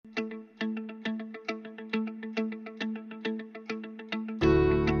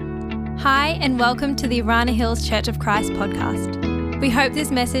Hi, and welcome to the Arana Hills Church of Christ podcast. We hope this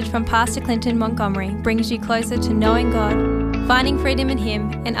message from Pastor Clinton Montgomery brings you closer to knowing God, finding freedom in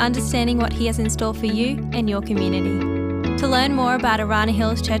Him, and understanding what He has in store for you and your community. To learn more about Arana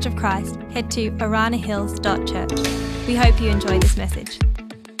Hills Church of Christ, head to aranahills.church. We hope you enjoy this message.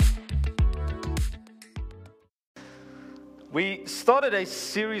 We started a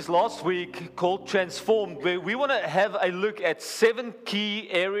series last week called Transformed, where we want to have a look at 7 key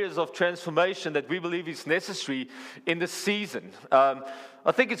areas of transformation that we believe is necessary in this season. I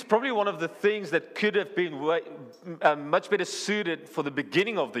think it's probably one of the things that could have been much better suited for the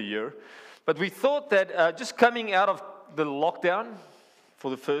beginning of the year. But we thought that just coming out of the lockdown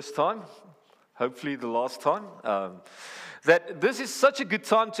for the first time, hopefully the last time, that this is such a good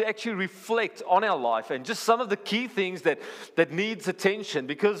time to actually reflect on our life and just some of the key things that needs attention,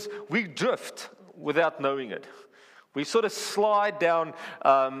 because we drift without knowing it. We sort of slide down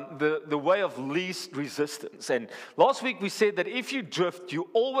the way of least resistance. And last week we said that if you drift, you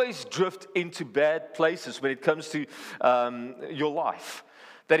always drift into bad places when it comes to your life.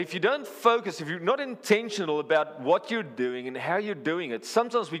 That if you don't focus, if you're not intentional about what you're doing and how you're doing it,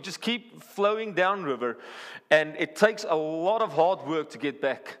 sometimes we just keep flowing downriver, and it takes a lot of hard work to get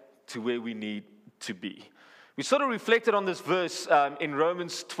back to where we need to be. We sort of reflected on this verse in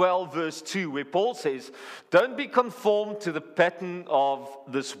Romans 12, verse 2, where Paul says, don't be conformed to the pattern of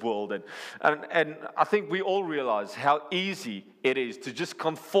this world. And I think we all realize how easy it is to just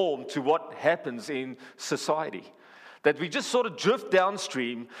conform to what happens in society. That we just sort of drift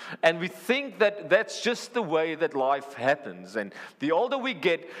downstream and we think that that's just the way that life happens. And the older we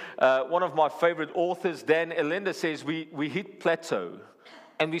get, one of my favorite authors, Dan Elenda, says we hit plateau.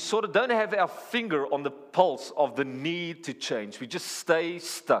 And we sort of don't have our finger on the pulse of the need to change. We just stay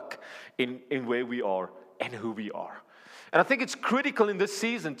stuck in where we are and who we are. And I think it's critical in this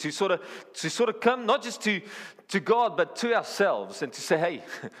season to sort of come not just to God, but to ourselves and to say, hey,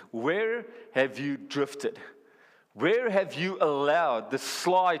 where have you drifted? Where have you allowed the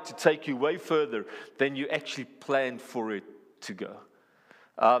slide to take you way further than you actually planned for it to go?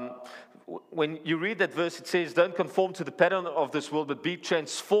 When you read that verse, it says, don't conform to the pattern of this world, but be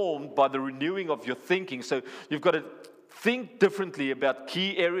transformed by the renewing of your thinking. So you've got to think differently about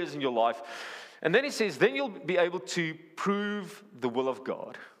key areas in your life. And then it says, then you'll be able to prove the will of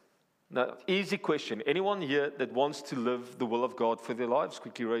God. Now, easy question. Anyone here that wants to live the will of God for their lives?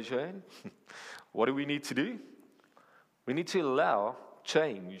 Quickly raise your hand. What do we need to do? We need to allow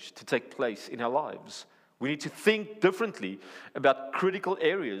change to take place in our lives. We need to think differently about critical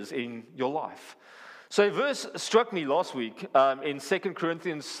areas in your life. So a verse struck me last week in 2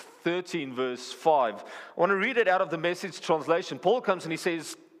 Corinthians 13, verse 5. I want to read it out of the Message translation. Paul comes and he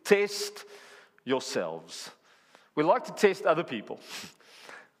says, test yourselves. We like to test other people.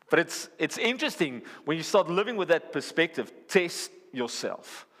 But it's interesting when you start living with that perspective, test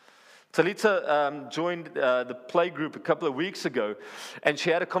yourself. Talita joined the play group a couple of weeks ago, and she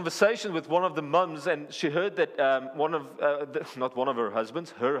had a conversation with one of the mums, and she heard that not one of her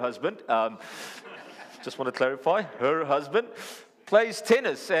husbands, her husband, just want to clarify, her husband plays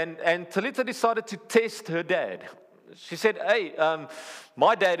tennis, and Talita decided to test her dad. She said, hey,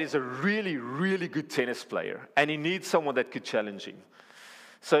 my dad is a really, really good tennis player, and he needs someone that could challenge him.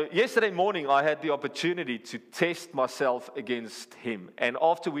 So yesterday morning, I had the opportunity to test myself against him. And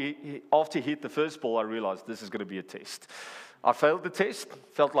after he hit the first ball, I realized this is going to be a test. I failed the test,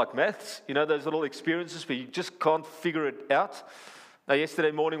 felt like maths. You know, those little experiences where you just can't figure it out. Now, yesterday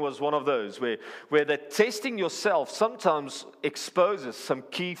morning was one of those where that testing yourself sometimes exposes some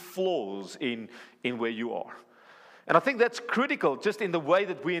key flaws in where you are. And I think that's critical just in the way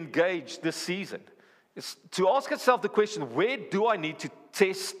that we engage this season. Is to ask ourselves the question, where do I need to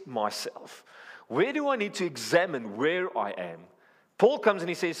test myself? Where do I need to examine where I am? Paul comes and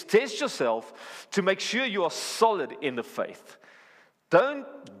he says, test yourself to make sure you are solid in the faith. Don't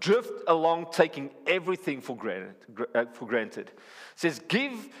drift along taking everything for granted. It says,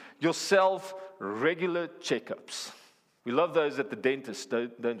 give yourself regular checkups. We love those at the dentist,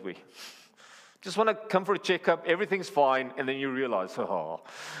 don't we? Just want to come for a checkup, everything's fine, and then you realize,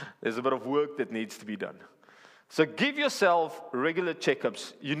 there's a bit of work that needs to be done. So give yourself regular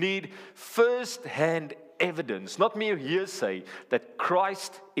checkups. You need first-hand evidence, not mere hearsay, that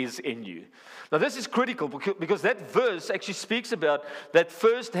Christ is in you. Now this is critical because that verse actually speaks about that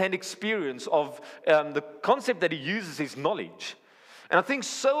first-hand experience of the concept that he uses is knowledge. And I think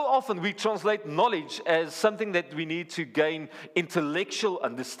so often we translate knowledge as something that we need to gain intellectual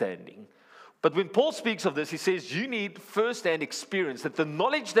understanding. But when Paul speaks of this, he says you need first-hand experience, that the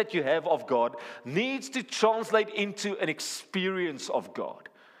knowledge that you have of God needs to translate into an experience of God.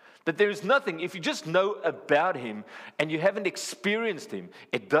 That there is nothing, if you just know about Him and you haven't experienced Him,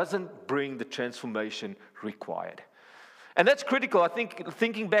 it doesn't bring the transformation required. And that's critical. I think,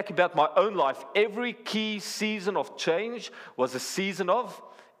 thinking back about my own life, every key season of change was a season of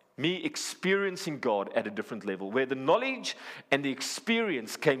me experiencing God at a different level, where the knowledge and the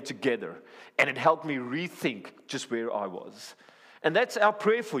experience came together, and it helped me rethink just where I was. And that's our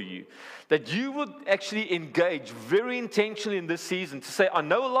prayer for you, that you would actually engage very intentionally in this season to say, I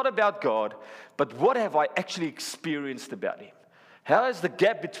know a lot about God, but what have I actually experienced about Him? How has the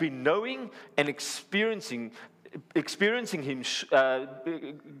gap between knowing and experiencing Him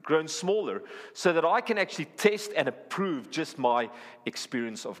grown smaller, so that I can actually test and approve just my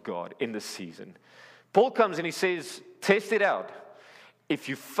experience of God in this season? Paul comes and he says, test it out. If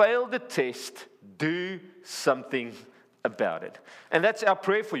you fail the test, do something about it. And that's our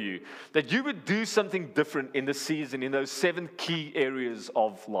prayer for you, that you would do something different in this season, in those 7 key areas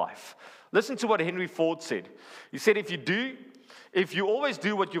of life. Listen to what Henry Ford said. He said, if you always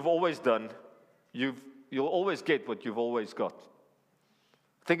do what you've always done, you'll always get what you've always got.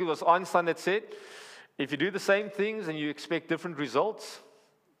 I think it was Einstein that said, if you do the same things and you expect different results,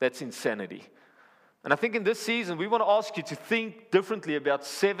 that's insanity. And I think in this season, we want to ask you to think differently about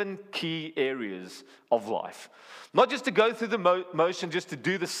 7 key areas of life. Not just to go through the motion, just to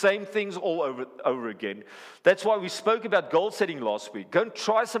do the same things all over again. That's why we spoke about goal setting last week. Go and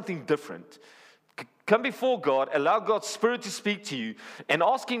try something different. Come before God, allow God's Spirit to speak to you, and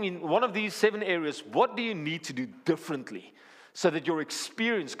ask Him in one of these 7 areas, what do you need to do differently so that your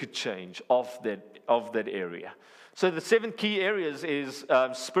experience could change of that area? So the 7 key areas is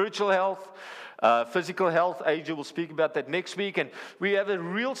spiritual health, physical health. Asia will speak about that next week. And we have a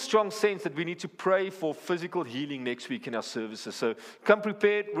real strong sense that we need to pray for physical healing next week in our services. So come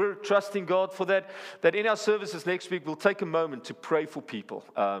prepared. We're trusting God for that. That in our services next week, we'll take a moment to pray for people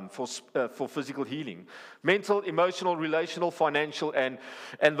for physical healing. Mental, emotional, relational, financial, and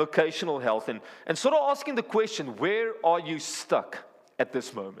vocational health. And sort of asking the question, where are you stuck at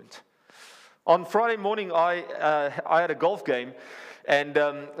this moment? On Friday morning, I had a golf game. And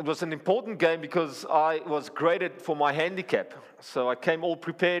it was an important game because I was graded for my handicap. So I came all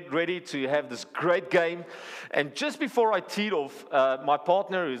prepared, ready to have this great game. And just before I teed off, my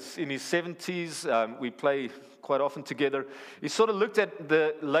partner is in his 70s. We play quite often together. He sort of looked at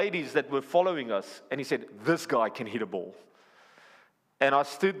the ladies that were following us, and he said, this guy can hit a ball. And I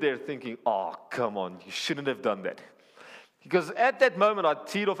stood there thinking, oh, come on, you shouldn't have done that. Because at that moment, I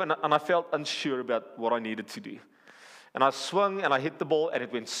teed off, and I felt unsure about what I needed to do. And I swung and I hit the ball and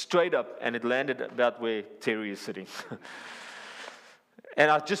it went straight up and it landed about where Terry is sitting. And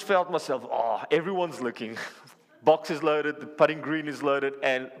I just felt myself, oh, everyone's looking. Box is loaded, the putting green is loaded,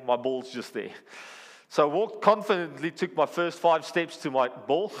 and my ball's just there. So I walked confidently, took my first 5 steps to my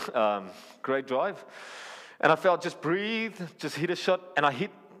ball. Great drive. And I felt, just breathe, just hit a shot, and I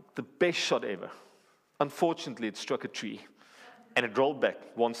hit the best shot ever. Unfortunately, it struck a tree and it rolled back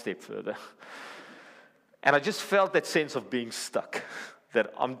 1 step further. And I just felt that sense of being stuck,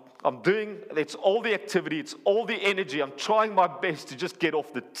 that I'm doing, it's all the activity, it's all the energy, I'm trying my best to just get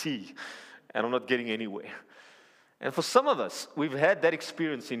off the tee, and I'm not getting anywhere. And for some of us, we've had that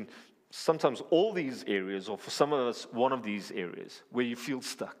experience in sometimes all these areas, or for some of us, one of these areas, where you feel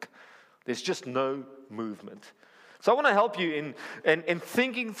stuck. There's just no movement. So I want to help you in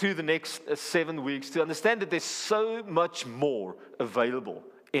thinking through the next 7 weeks to understand that there's so much more available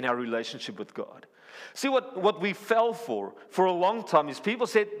in our relationship with God. See, what we fell for a long time is people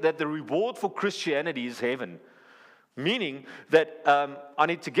said that the reward for Christianity is heaven. Meaning that I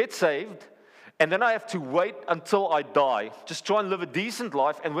need to get saved, and then I have to wait until I die, just try and live a decent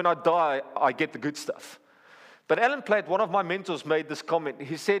life, and when I die, I get the good stuff. But Alan Platt, one of my mentors, made this comment.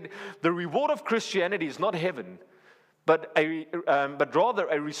 He said, the reward of Christianity is not heaven, but rather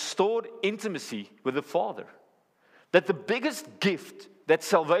a restored intimacy with the Father. That the biggest gift that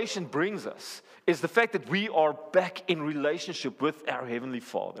salvation brings us is the fact that we are back in relationship with our Heavenly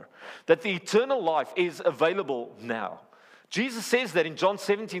Father. That the eternal life is available now. Jesus says that in John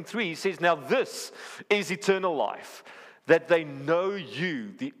 17:3. He says, now this is eternal life, that they know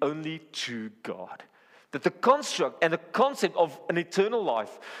you, the only true God. That the construct and the concept of an eternal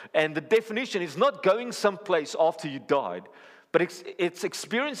life and the definition is not going someplace after you died, but it's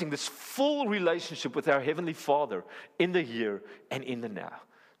experiencing this full relationship with our Heavenly Father in the here and in the now.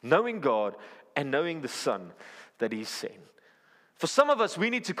 Knowing God and knowing the Son that He sent. For some of us, we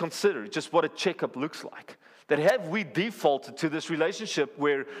need to consider just what a checkup looks like. That have we defaulted to this relationship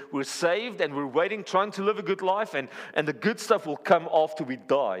where we're saved and we're waiting, trying to live a good life, and the good stuff will come after we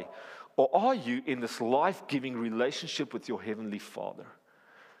die? Or are you in this life-giving relationship with your Heavenly Father?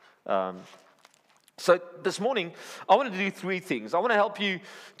 So this morning, I want to do three things. I want to help you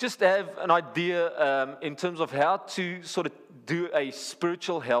just have an idea in terms of how to sort of do a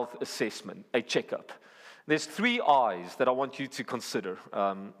spiritual health assessment, a checkup. There's 3 I's that I want you to consider.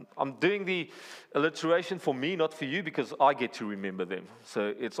 I'm doing the alliteration for me, not for you, because I get to remember them.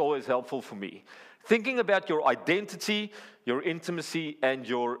 So it's always helpful for me. Thinking about your identity, your intimacy, and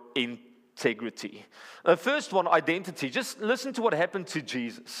your integrity. The first one, identity. Just listen to what happened to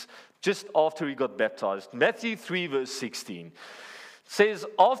Jesus just after he got baptized. Matthew 3, verse 16 says,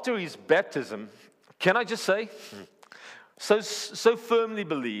 after his baptism, can I just say, so firmly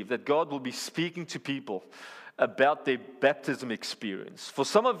believe that God will be speaking to people about their baptism experience. For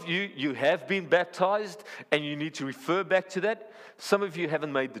some of you, you have been baptized and you need to refer back to that. Some of you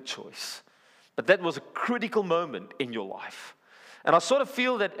haven't made the choice. But that was a critical moment in your life. And I sort of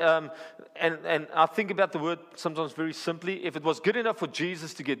feel that, and I think about the word sometimes very simply, if it was good enough for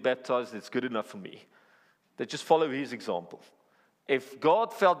Jesus to get baptized, it's good enough for me. That just follow his example. If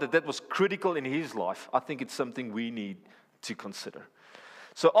God felt that that was critical in his life, I think it's something we need to consider.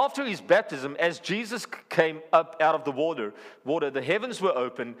 So after his baptism, as Jesus came up out of the water, the heavens were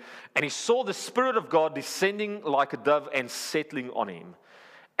open, and he saw the Spirit of God descending like a dove and settling on him.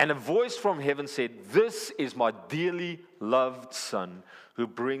 And a voice from heaven said, "This is my dearly loved Son, who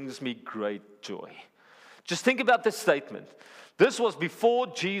brings me great joy." Just think about this statement. This was before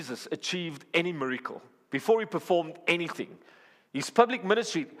Jesus achieved any miracle, before he performed anything. His public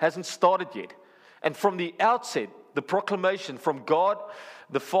ministry hasn't started yet. And from the outset, the proclamation from God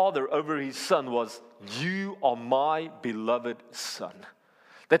the Father over his Son was, "You are my beloved Son."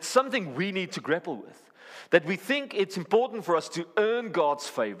 That's something we need to grapple with. That we think it's important for us to earn God's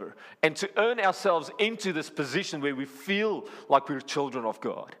favor and to earn ourselves into this position where we feel like we're children of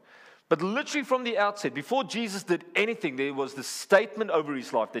God. But literally from the outset, before Jesus did anything, there was this statement over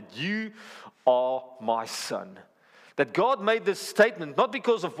his life that you are my son. That God made this statement not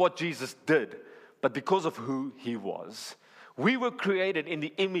because of what Jesus did, but because of who he was. We were created in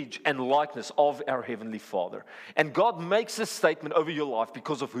the image and likeness of our Heavenly Father. And God makes this statement over your life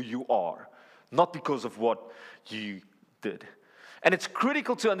because of who you are, not because of what you did. And it's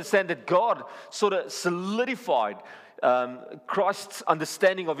critical to understand that God sort of solidified Christ's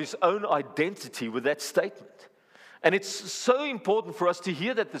understanding of his own identity with that statement. And it's so important for us to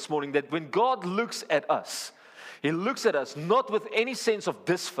hear that this morning, that when God looks at us, he looks at us not with any sense of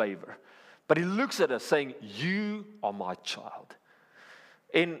disfavor, but he looks at us saying, "You are my child."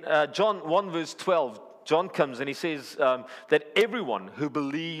 In John 1 verse 12, John comes and he says that everyone who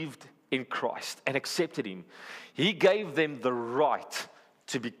believed in Christ and accepted him, he gave them the right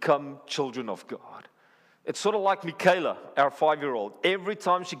to become children of God. It's sort of like Michaela, our 5-year-old. Every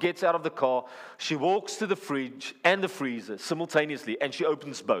time she gets out of the car, she walks to the fridge and the freezer simultaneously, and she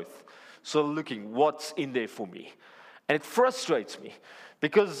opens both, sort of looking, what's in there for me? And it frustrates me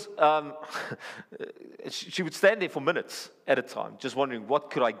because she would stand there for minutes at a time, just wondering, what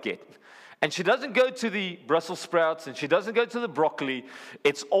could I get? And she doesn't go to the Brussels sprouts, and she doesn't go to the broccoli.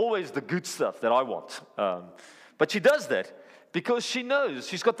 It's always the good stuff that I want. But she does that because she knows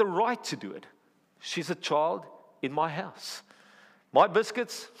she's got the right to do it. She's a child in my house. My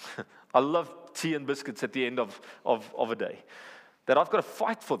biscuits, I love tea and biscuits at the end of a day, that I've got to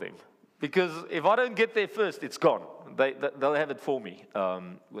fight for them. Because if I don't get there first, it's gone. They'll have it for me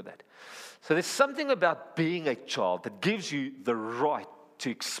with that. So there's something about being a child that gives you the right to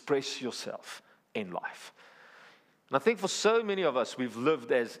express yourself in life. And I think for so many of us, we've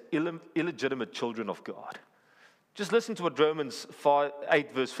lived as illegitimate children of God. Just listen to what Romans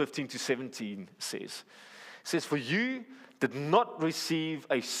 8 verse 15 to 17 says. It says, "For you did not receive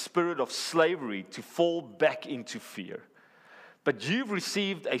a spirit of slavery to fall back into fear, but you've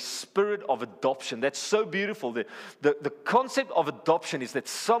received a spirit of adoption." That's so beautiful. The concept of adoption is that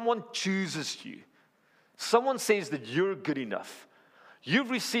someone chooses you. Someone says that you're good enough.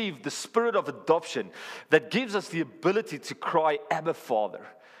 You've received the spirit of adoption that gives us the ability to cry, "Abba, Father."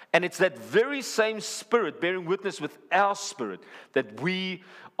 And it's that very same spirit bearing witness with our spirit that we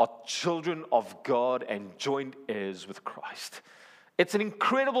are children of God and joint heirs with Christ. It's an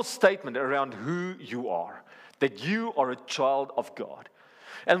incredible statement around who you are, that you are a child of God.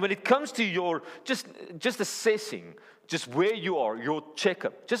 And when it comes to your just assessing just where you are, your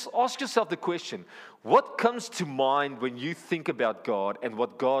checkup, just ask yourself the question, what comes to mind when you think about God and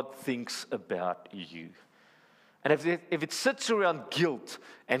what God thinks about you? And if it sits around guilt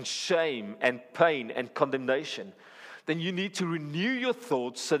and shame and pain and condemnation, then you need to renew your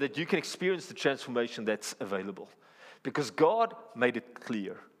thoughts so that you can experience the transformation that's available. Because God made it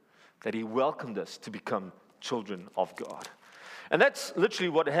clear that he welcomed us to become children of God. And that's literally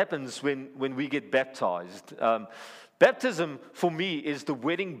what happens when we get baptized. Baptism, for me, is the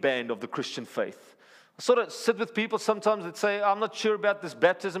wedding band of the Christian faith. I sort of sit with people sometimes that say, I'm not sure about this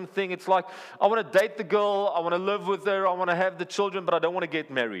baptism thing. It's like, I want to date the girl, I want to live with her, I want to have the children, but I don't want to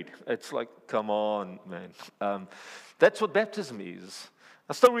get married. It's like, come on, man. That's what baptism is.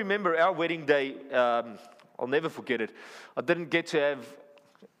 I still remember our wedding day. I'll never forget it. I didn't get to have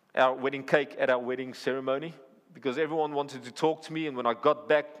our wedding cake at our wedding ceremony because everyone wanted to talk to me, and when I got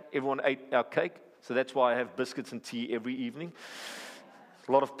back, everyone ate our cake. So that's why I have biscuits and tea every evening.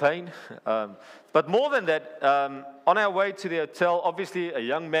 A lot of pain. But more than that, on our way to the hotel, obviously a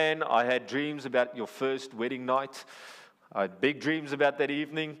young man, I had dreams about your first wedding night. I had big dreams about that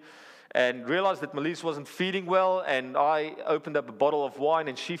evening and realized that Melise wasn't feeling well, and I opened up a bottle of wine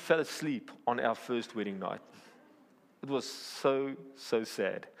and she fell asleep on our first wedding night. It was so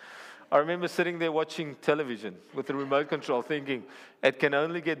sad. I remember sitting there watching television with the remote control thinking, it can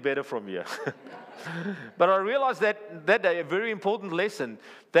only get better from here. But I realized that day, a very important lesson,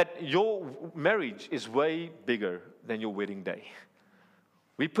 that your marriage is way bigger than your wedding day.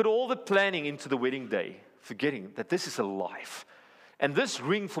 We put all the planning into the wedding day, forgetting that this is a life. And this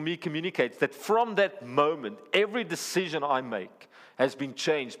ring for me communicates that from that moment, every decision I make has been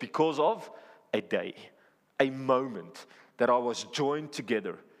changed because of a day, a moment that I was joined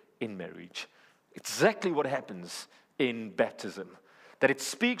together in marriage. Exactly what happens in baptism. That it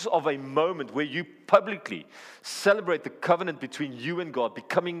speaks of a moment where you publicly celebrate the covenant between you and God,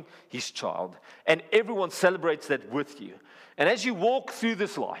 becoming His child. And everyone celebrates that with you. And as you walk through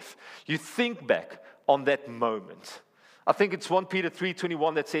this life, you think back on that moment. I think it's 1 Peter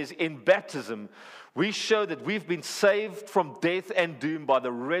 3:21 that says, in baptism, we show that we've been saved from death and doom by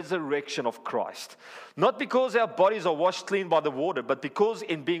the resurrection of Christ. Not because our bodies are washed clean by the water, but because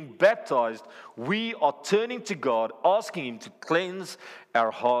in being baptized, we are turning to God, asking Him to cleanse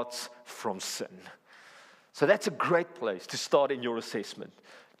our hearts from sin. So that's a great place to start in your assessment.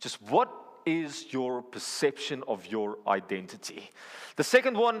 Just what is your perception of your identity? The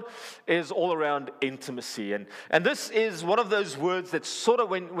second one is all around intimacy. And this is one of those words that sort of,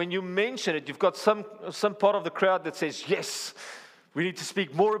 when you mention it, you've got some part of the crowd that says, yes, we need to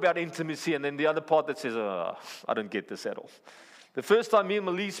speak more about intimacy. And then the other part that says, I don't get this at all. The first time me and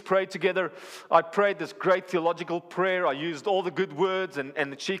Melise prayed together, I prayed this great theological prayer. I used all the good words.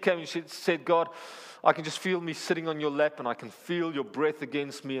 And she came and she said, God, I can just feel me sitting on your lap, and I can feel your breath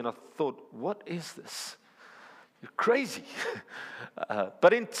against me. And I thought, what is this? You're crazy.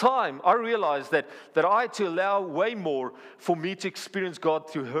 But in time, I realized that I had to allow way more for me to experience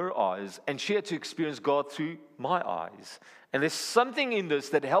God through her eyes, and she had to experience God through my eyes. And there's something in this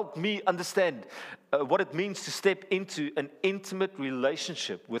that helped me understand what it means to step into an intimate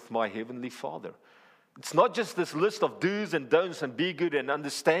relationship with my Heavenly Father. It's not just this list of do's and don'ts and be good and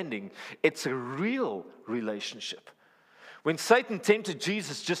understanding. It's a real relationship. When Satan tempted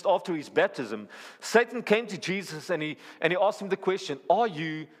Jesus just after his baptism, Satan came to Jesus and he asked him the question, are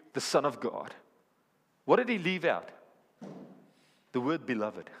you the Son of God? What did he leave out? The word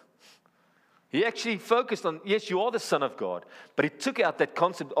beloved. He actually focused on, yes, you are the Son of God, but he took out that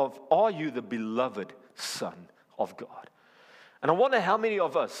concept of, are you the beloved Son of God? And I wonder how many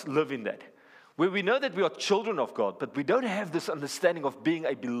of us live in that, where we know that we are children of God, but we don't have this understanding of being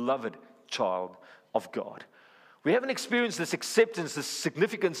a beloved child of God. We haven't experienced this acceptance, this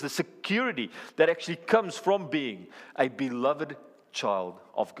significance, the security that actually comes from being a beloved child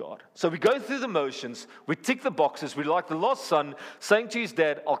of God. So we go through the motions, we tick the boxes, we're like the lost son saying to his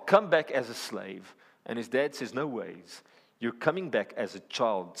dad, I'll come back as a slave. And his dad says, no ways. You're coming back as a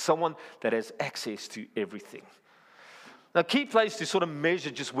child, someone that has access to everything. Now, key place to sort of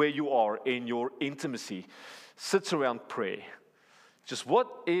measure just where you are in your intimacy sits around prayer. Just what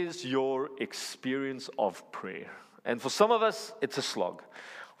is your experience of prayer? And for some of us, it's a slog.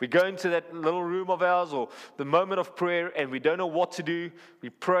 We go into that little room of ours or the moment of prayer and we don't know what to do. We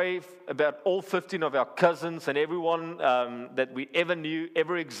pray about all 15 of our cousins and everyone that we ever knew,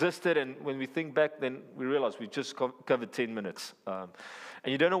 ever existed. And when we think back, then we realize we just covered 10 minutes. And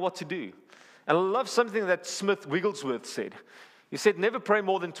you don't know what to do. And I love something that Smith Wigglesworth said. He said, never pray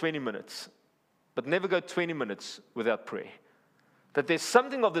more than 20 minutes, but never go 20 minutes without prayer. That there's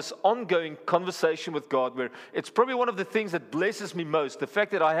something of this ongoing conversation with God where it's probably one of the things that blesses me most, the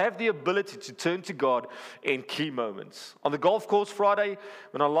fact that I have the ability to turn to God in key moments. On the golf course Friday,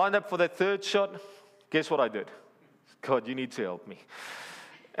 when I lined up for that third shot, guess what I did? God, you need to help me.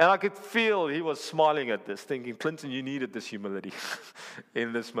 And I could feel he was smiling at this, thinking, Clinton, you needed this humility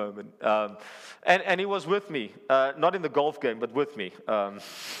in this moment. And he was with me, not in the golf game, but with me. But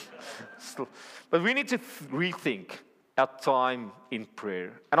we need to rethink our time in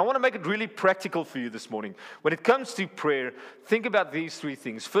prayer. And I want to make it really practical for you this morning. When it comes to prayer, think about these three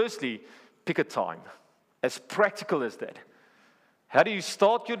things. Firstly, pick a time. As practical as that. How do you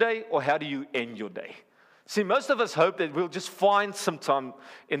start your day or how do you end your day? See, most of us hope that we'll just find some time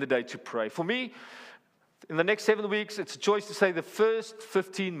in the day to pray. For me, in the next 7 weeks, it's a choice to say the first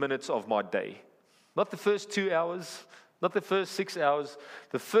 15 minutes of my day. Not the first 2 hours, not the first 6 hours.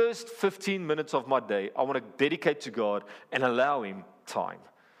 The first 15 minutes of my day, I want to dedicate to God and allow Him time.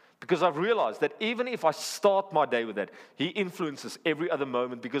 Because I've realized that even if I start my day with that, He influences every other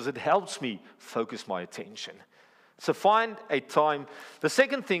moment because it helps me focus my attention. So find a time. The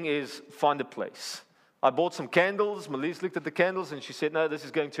second thing is find a place. I bought some candles. Melise looked at the candles and she said, no, this is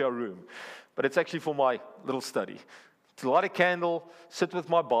going to our room. But it's actually for my little study. To light a candle, sit with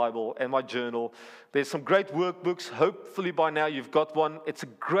my Bible and my journal. There's some great workbooks. Hopefully by now you've got one. It's a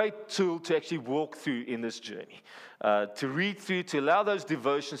great tool to actually walk through in this journey. To read through, to allow those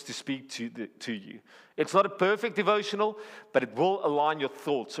devotions to speak to you. It's not a perfect devotional, but it will align your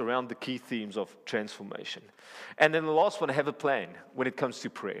thoughts around the key themes of transformation. And then the last one, have a plan when it comes to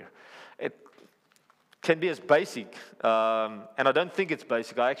prayer. It can be as basic, and I don't think it's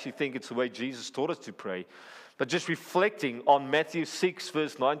basic. I actually think it's the way Jesus taught us to pray. But just reflecting on Matthew 6,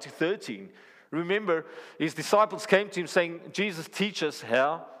 verse 9 to 13. Remember, his disciples came to him saying, Jesus, teach us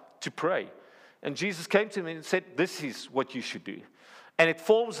how to pray. And Jesus came to him and said, this is what you should do. And it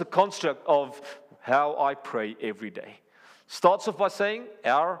forms the construct of how I pray every day. Starts off by saying,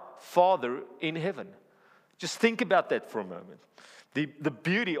 our Father in heaven. Just think about that for a moment. The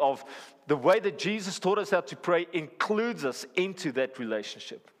beauty of the way that Jesus taught us how to pray includes us into that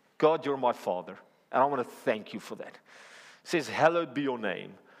relationship. God, you're my Father. And I want to thank you for that. It says, hallowed be your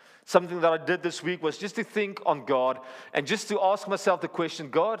name. Something that I did this week was just to think on God and just to ask myself the question,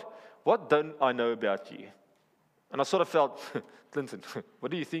 God, what don't I know about you? And I sort of felt, Clinton,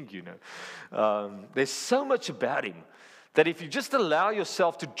 what do you think you know? There's so much about him that if you just allow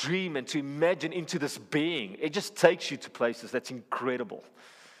yourself to dream and to imagine into this being, it just takes you to places that's incredible.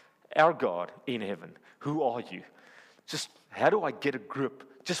 Our God in heaven, who are you? Just how do I get a grip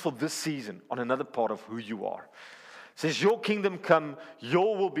just for this season on another part of who you are? It says, your kingdom come,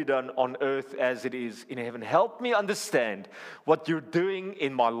 your will be done on earth as it is in heaven. Help me understand what you're doing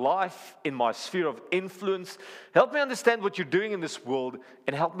in my life, in my sphere of influence. Help me understand what you're doing in this world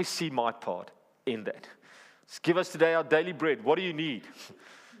and help me see my part in that. Just give us today our daily bread. What do you need?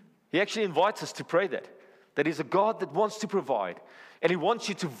 He actually invites us to pray that. That He's a God that wants to provide. And He wants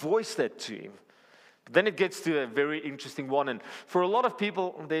you to voice that to Him. But then it gets to a very interesting one. And for a lot of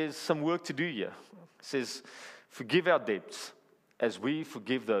people, there's some work to do here. It says, forgive our debts as we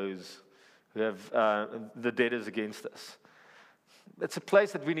forgive those who have the debtors against us. That's a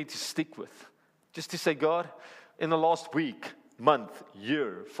place that we need to stick with. Just to say, God, in the last week, month,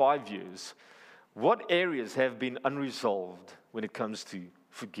 year, 5 years, what areas have been unresolved when it comes to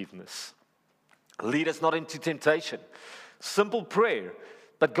forgiveness? Lead us not into temptation. Simple prayer.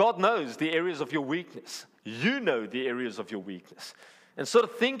 But God knows the areas of your weakness. You know the areas of your weakness. And sort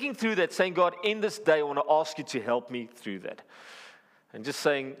of thinking through that, saying, God, in this day, I want to ask you to help me through that. And just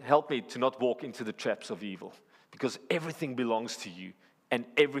saying, help me to not walk into the traps of evil. Because everything belongs to you. And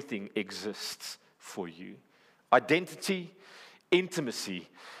everything exists for you. Identity, intimacy,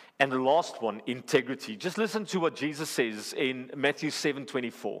 and the last one, integrity. Just listen to what Jesus says in Matthew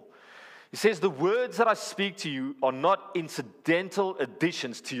 7:24. He says, the words that I speak to you are not incidental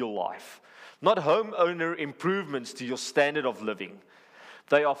additions to your life, not homeowner improvements to your standard of living.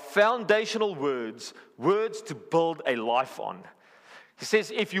 They are foundational words, words to build a life on. He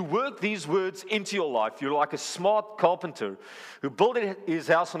says, if you work these words into your life, you're like a smart carpenter who built his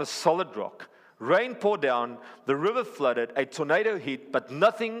house on a solid rock. Rain poured down, the river flooded, a tornado hit, but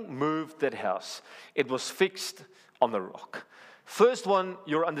nothing moved that house. It was fixed on the rock. First one,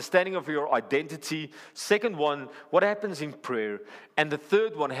 your understanding of your identity. Second one, what happens in prayer. And the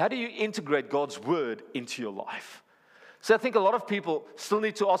third one, how do you integrate God's word into your life? So I think a lot of people still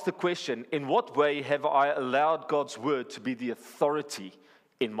need to ask the question, in what way have I allowed God's word to be the authority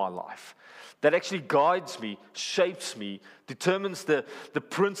in my life? That actually guides me, shapes me, determines the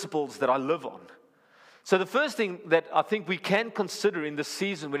principles that I live on. So the first thing that I think we can consider in this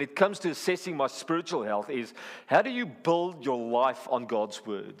season when it comes to assessing my spiritual health is, how do you build your life on God's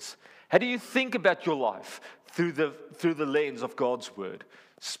words? How do you think about your life through the lens of God's word,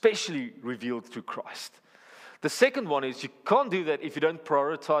 especially revealed through Christ? The second one is, you can't do that if you don't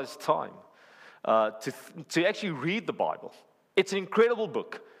prioritize time to actually read the Bible. It's an incredible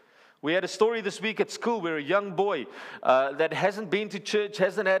book. We had a story this week at school where a young boy that hasn't been to church,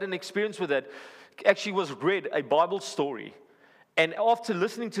 hasn't had an experience with that, actually was read a Bible story. And after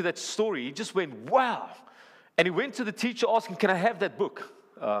listening to that story, he just went, wow. And he went to the teacher asking, can I have that book?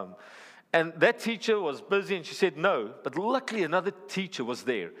 And that teacher was busy and she said no. But luckily another teacher was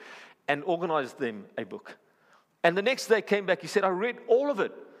there and organized them a book. And the next day came back, he said, I read all of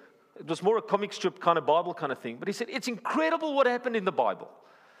it. It was more a comic strip kind of Bible kind of thing. But he said, it's incredible what happened in the Bible.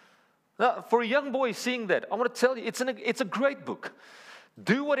 Now, for a young boy seeing that, I want to tell you, it's a great book.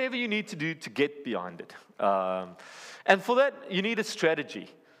 Do whatever you need to do to get behind it. And for that, you need a strategy.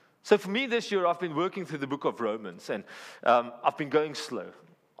 So for me this year, I've been working through the book of Romans, and I've been going slow.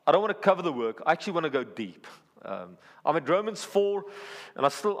 I don't want to cover the work. I actually want to go deep. I'm at Romans 4, and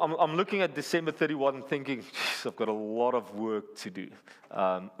I'm looking at December 31 and thinking, geez, I've got a lot of work to do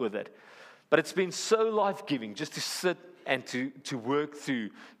with it. But it's been so life-giving just to sit and to work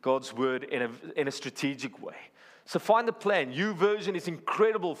through God's word in a strategic way. So find a plan. YouVersion is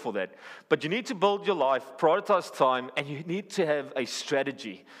incredible for that. But you need to build your life, prioritize time, and you need to have a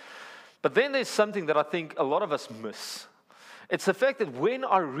strategy. But then there's something that I think a lot of us miss. It's the fact that when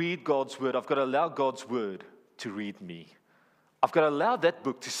I read God's word, I've got to allow God's word to read me. I've got to allow that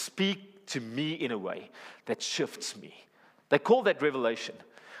book to speak to me in a way that shifts me. They call that revelation,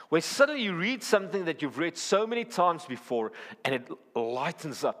 where suddenly you read something that you've read so many times before and it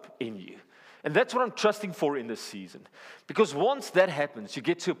lightens up in you. And that's what I'm trusting for in this season. Because once that happens, you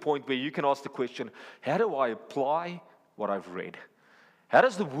get to a point where you can ask the question, how do I apply what I've read? How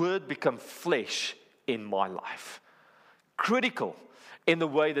does the word become flesh in my life? Critical in the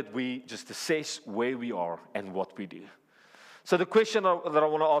way that we just assess where we are and what we do. So the question that I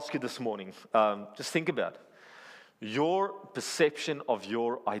want to ask you this morning, just think about your perception of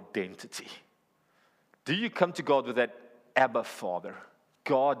your identity. Do you come to God with that Abba Father?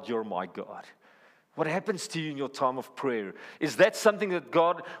 God, you're my God. What happens to you in your time of prayer? Is that something that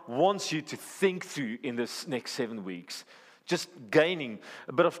God wants you to think through in this next 7 weeks? Just gaining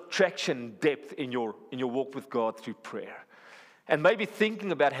a bit of traction, depth in your walk with God through prayer. And maybe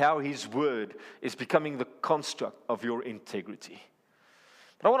thinking about how His Word is becoming the construct of your integrity.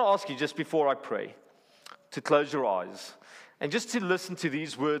 But I want to ask you, just before I pray, to close your eyes and just to listen to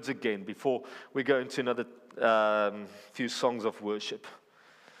these words again before we go into another few songs of worship.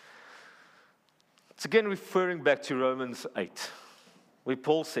 It's again referring back to Romans 8, where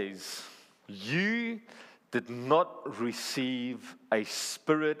Paul says, you did not receive a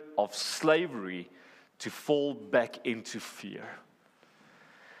spirit of slavery to fall back into fear.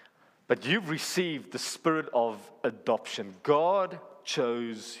 But you've received the spirit of adoption. God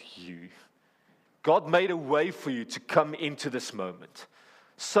chose you. God made a way for you to come into this moment.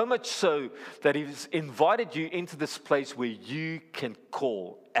 So much so that He's invited you into this place where you can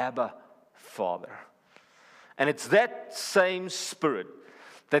call Abba, Father. And it's that same spirit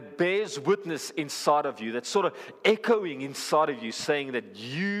that bears witness inside of you, that's sort of echoing inside of you, saying that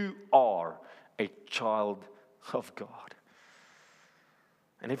you are a child of God.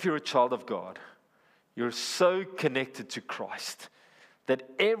 And if you're a child of God, you're so connected to Christ that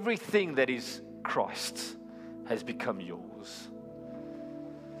everything that is Christ's has become yours.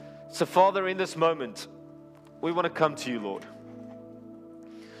 So, Father, in this moment, we want to come to you, Lord.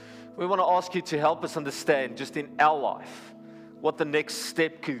 We want to ask you to help us understand, just in our life, what the next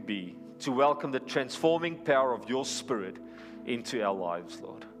step could be to welcome the transforming power of your Spirit into our lives,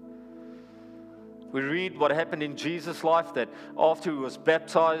 Lord. We read what happened in Jesus' life, that after He was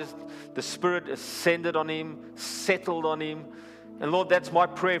baptized, the Spirit ascended on Him, settled on Him. And Lord, that's my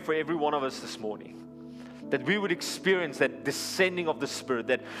prayer for every one of us this morning, that we would experience that descending of the Spirit,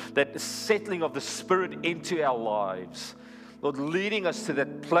 that settling of the Spirit into our lives. Lord, leading us to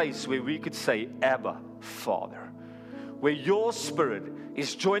that place where we could say, Abba, Father, where your Spirit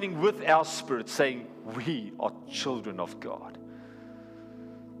is joining with our spirit, saying, we are children of God.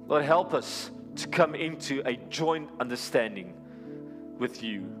 Lord, help us to come into a joint understanding with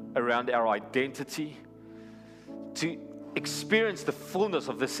you around our identity, to experience the fullness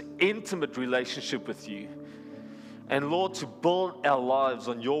of this intimate relationship with you. And Lord, to build our lives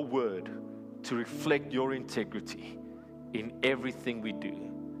on your word, to reflect your integrity in everything we do.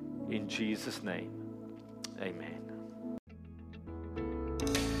 In Jesus' name, amen.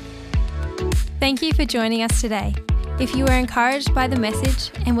 Thank you for joining us today. If you were encouraged by the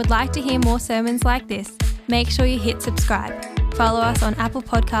message and would like to hear more sermons like this, make sure you hit subscribe. Follow us on Apple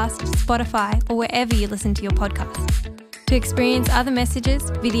Podcasts, Spotify, or wherever you listen to your podcasts. To experience other messages,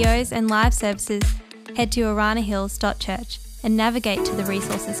 videos, and live services, head to aranahills.church and navigate to the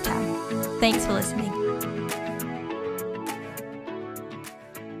Resources tab. Thanks for listening.